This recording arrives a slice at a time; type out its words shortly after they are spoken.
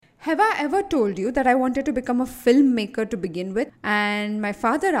Have I ever told you that I wanted to become a filmmaker to begin with? And my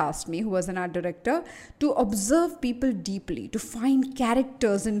father asked me, who was an art director, to observe people deeply, to find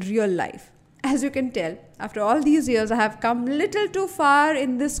characters in real life. As you can tell, after all these years, I have come little too far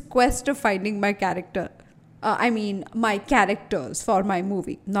in this quest of finding my character. My characters for my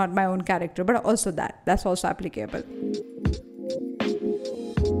movie, not my own character, but also that's also applicable.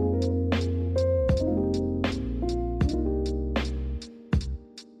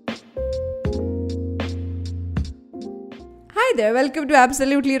 Hi there, welcome to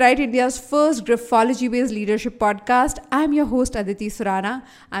Absolutely Right, India's first graphology-based leadership podcast. I'm your host Aditi Surana.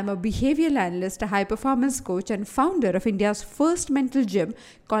 I'm a behavioral analyst, a high-performance coach, and founder of India's first mental gym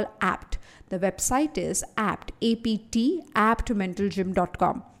called APT. The website is apt, A-P-T,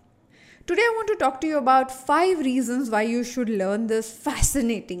 aptmentalgym.com. Today I want to talk to you about 5 reasons why you should learn this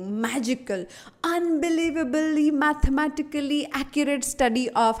fascinating, magical, unbelievably mathematically accurate study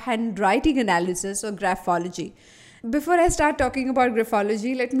of handwriting analysis or graphology. Before I start talking about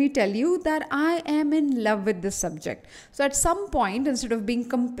graphology, let me tell you that I am in love with this subject. So at some point, instead of being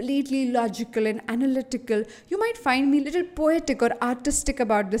completely logical and analytical, you might find me a little poetic or artistic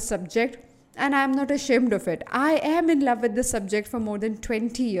about this subject. And I am not ashamed of it. I am in love with this subject for more than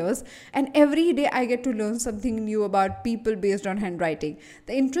 20 years. And every day I get to learn something new about people based on handwriting.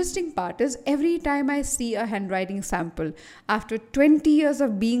 The interesting part is every time I see a handwriting sample, after 20 years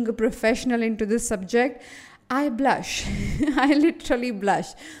of being a professional into this subject, I blush. I literally blush.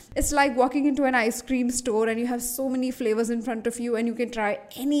 It's like walking into an ice cream store and you have so many flavors in front of you and you can try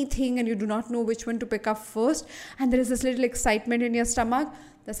anything and you do not know which one to pick up first. And there is this little excitement in your stomach.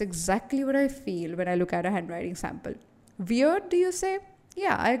 That's exactly what I feel when I look at a handwriting sample. Weird, do you say?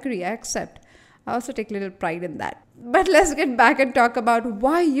 Yeah, I agree. I accept. I also take a little pride in that. But let's get back and talk about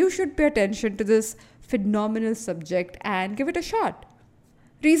why you should pay attention to this phenomenal subject and give it a shot.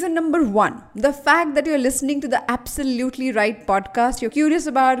 Reason number 1, the fact that you're listening to the Absolutely Right podcast, you're curious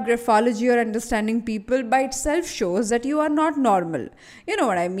about graphology or understanding people by itself shows that you are not normal. You know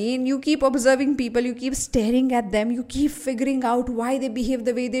what I mean? You keep observing people, you keep staring at them, you keep figuring out why they behave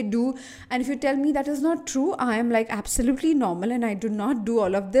the way they do. And if you tell me that is not true, I am like absolutely normal and I do not do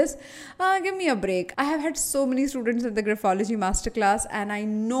all of this. Give me a break. I have had so many students in the graphology masterclass and I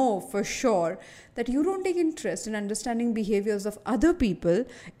know for sure that you don't take interest in understanding behaviors of other people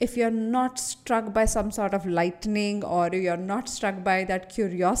if you're not struck by some sort of lightning or you're not struck by that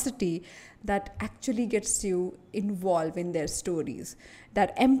curiosity that actually gets you involved in their stories,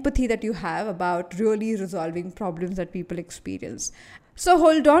 that empathy that you have about really resolving problems that people experience. So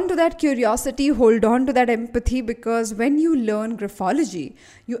hold on to that curiosity, hold on to that empathy, because when you learn graphology,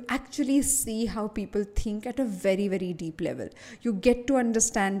 you actually see how people think at a very, very deep level. You get to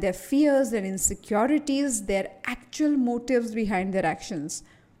understand their fears, their insecurities, their actual motives behind their actions.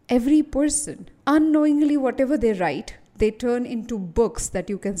 Every person, unknowingly whatever they write, they turn into books that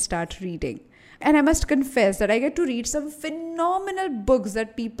you can start reading. And I must confess that I get to read some phenomenal books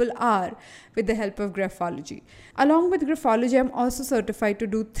that people are with the help of graphology. Along with graphology, I'm also certified to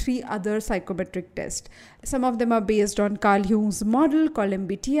do 3 other psychometric tests. Some of them are based on Carl Jung's model called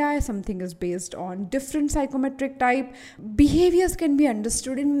MBTI. Something is based on different psychometric type. Behaviors can be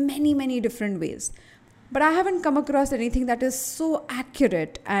understood in many, many different ways. But I haven't come across anything that is so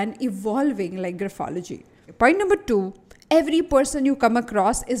accurate and evolving like graphology. Point number 2, every person you come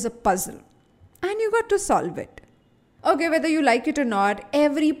across is a puzzle. And you got to solve it. Okay, whether you like it or not,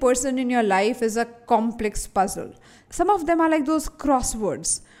 every person in your life is a complex puzzle. Some of them are like those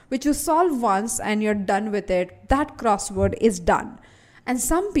crosswords, which you solve once and you're done with it. That crossword is done. And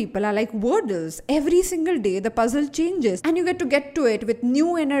some people are like wordles. Every single day, the puzzle changes and you get to it with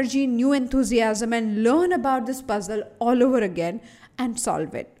new energy, new enthusiasm, and learn about this puzzle all over again and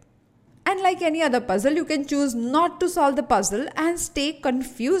solve it. And like any other puzzle, you can choose not to solve the puzzle and stay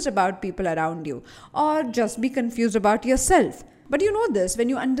confused about people around you, or just be confused about yourself. But you know this, when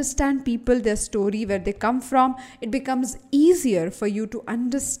you understand people, their story, where they come from, it becomes easier for you to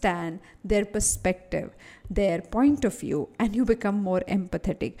understand their perspective, their point of view, and you become more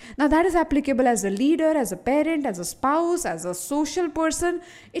empathetic. Now that is applicable as a leader, as a parent, as a spouse, as a social person.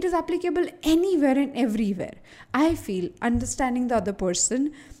 It is applicable anywhere and everywhere. I feel understanding the other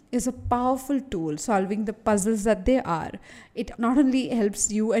person is a powerful tool solving the puzzles that they are. It not only helps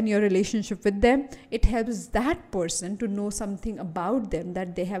you and your relationship with them, it helps that person to know something about them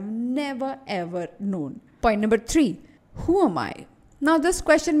that they have never ever known. Point number 3, who am I? Now this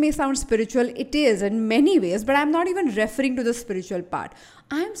question may sound spiritual. It is in many ways, but I'm not even referring to the spiritual part.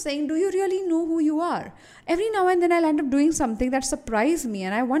 I'm saying, do you really know who you are? Every now and then I'll end up doing something that surprises me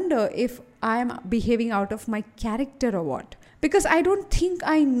and I wonder if I'm behaving out of my character or what. because I don't think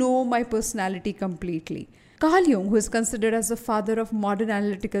I know my personality completely. Carl Jung, who is considered as the father of modern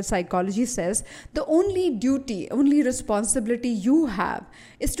analytical psychology, says the only duty, only responsibility you have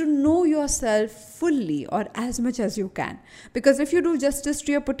is to know yourself fully or as much as you can. Because if you do justice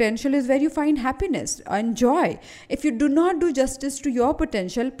to your potential is where you find happiness and joy. If you do not do justice to your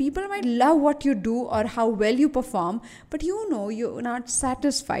potential, people might love what you do or how well you perform, but you're not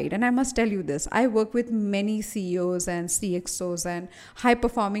satisfied. And I must tell you this, I work with many CEOs and CXOs and high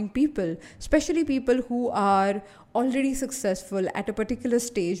performing people, especially people who are already successful at a particular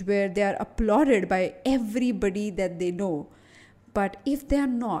stage where they are applauded by everybody that they know. But if they are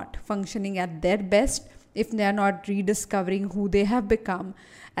not functioning at their best, if they are not rediscovering who they have become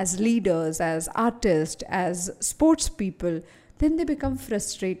as leaders, as artists, as sports people, then they become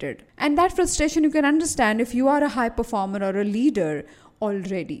frustrated. And that frustration you can understand if you are a high performer or a leader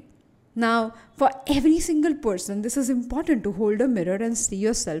already. Now, for every single person, this is important to hold a mirror and see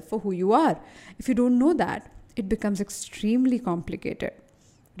yourself for who you are. If you don't know that, it becomes extremely complicated.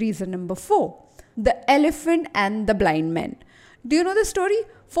 Reason number 4, the elephant and the blind men. Do you know the story?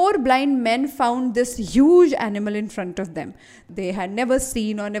 4 blind men found this huge animal in front of them. They had never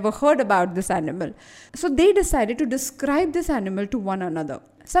seen or never heard about this animal. So they decided to describe this animal to one another.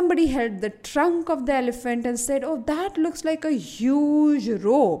 Somebody held the trunk of the elephant and said, "Oh, that looks like a huge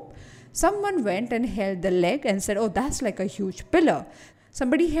rope." Someone went and held the leg and said, "Oh, that's like a huge pillar."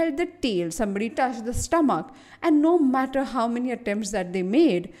 Somebody held the tail, somebody touched the stomach, and no matter how many attempts that they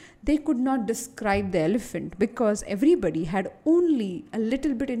made, they could not describe the elephant because everybody had only a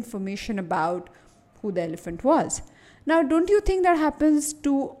little bit information about who the elephant was. Now, don't you think that happens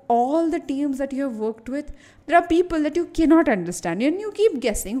to all the teams that you have worked with? There are people that you cannot understand and you keep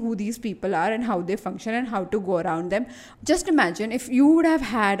guessing who these people are and how they function and how to go around them. Just imagine if you would have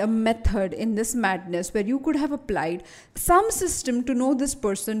had a method in this madness where you could have applied some system to know this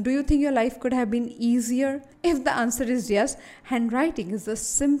person. Do you think your life could have been easier? If the answer is yes, handwriting is the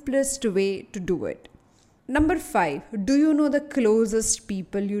simplest way to do it. Number 5, do you know the closest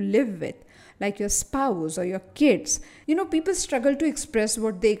people you live with? Like your spouse or your kids. People struggle to express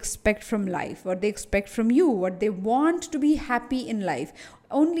what they expect from life, what they expect from you, what they want to be happy in life.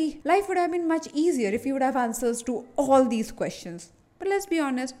 Only life would have been much easier if you would have answers to all these questions. But let's be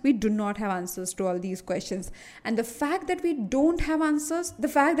honest, we do not have answers to all these questions. And the fact that we don't have answers, the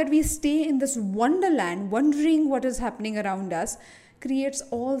fact that we stay in this wonderland wondering what is happening around us, creates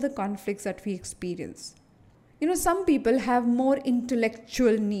all the conflicts that we experience. Some people have more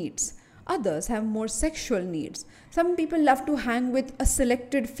intellectual needs. Others have more sexual needs. Some people love to hang with a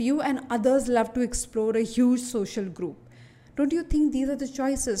selected few and others love to explore a huge social group. Don't you think these are the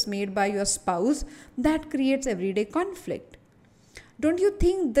choices made by your spouse that creates everyday conflict? Don't you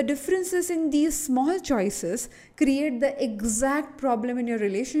think the differences in these small choices create the exact problem in your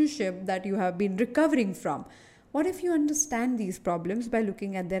relationship that you have been recovering from? What if you understand these problems by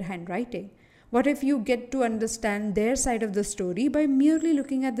looking at their handwriting? What if you get to understand their side of the story by merely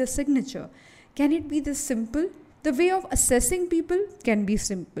looking at their signature? Can it be this simple? The way of assessing people can be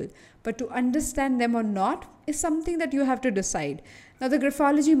simple, but to understand them or not is something that you have to decide. Now, the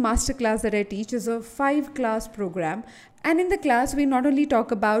graphology masterclass that I teach is a 5-class program. And in the class, we not only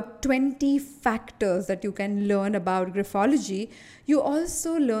talk about 20 factors that you can learn about graphology, you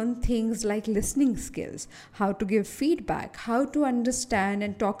also learn things like listening skills, how to give feedback, how to understand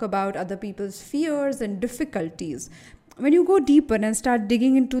and talk about other people's fears and difficulties. When you go deeper and start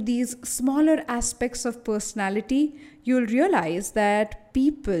digging into these smaller aspects of personality, you'll realize that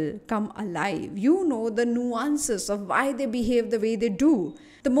people come alive. You know the nuances of why they behave the way they do.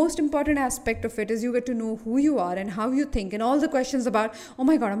 The most important aspect of it is you get to know who you are and how you think, and all the questions about, oh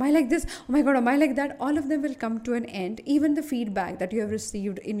my God, am I like this? Oh my God, am I like that? All of them will come to an end. Even the feedback that you have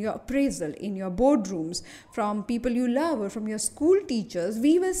received in your appraisal, in your boardrooms, from people you love or from your school teachers,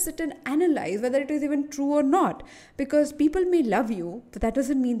 we will sit and analyze whether it is even true or not. Because people may love you, but that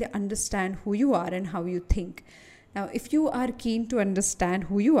doesn't mean they understand who you are and how you think. Now, if you are keen to understand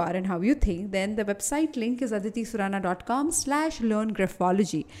who you are and how you think, then the website link is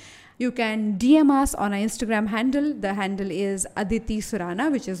aditisurana.com/learngraphology. You can DM us on our Instagram handle. The handle is Aditi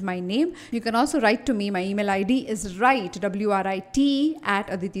Surana, which is my name. You can also write to me. My email ID is write, WRIT,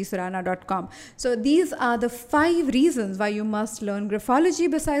 @aditisurana.com. So these are the 5 reasons why you must learn graphology,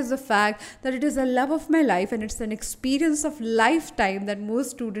 besides the fact that it is a love of my life and it's an experience of lifetime that most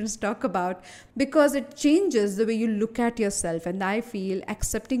students talk about, because it changes the way you look at yourself. And I feel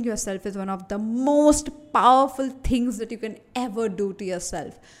accepting yourself is one of the most powerful things that you can ever do to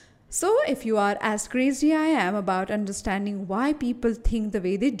yourself. So if you are as crazy as I am about understanding why people think the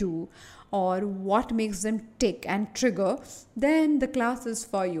way they do, or what makes them tick and trigger, then the class is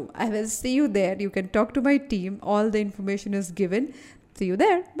for you. I will see you there. You can talk to my team. All the information is given. See you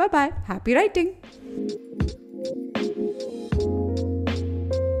there. Bye bye. Happy writing.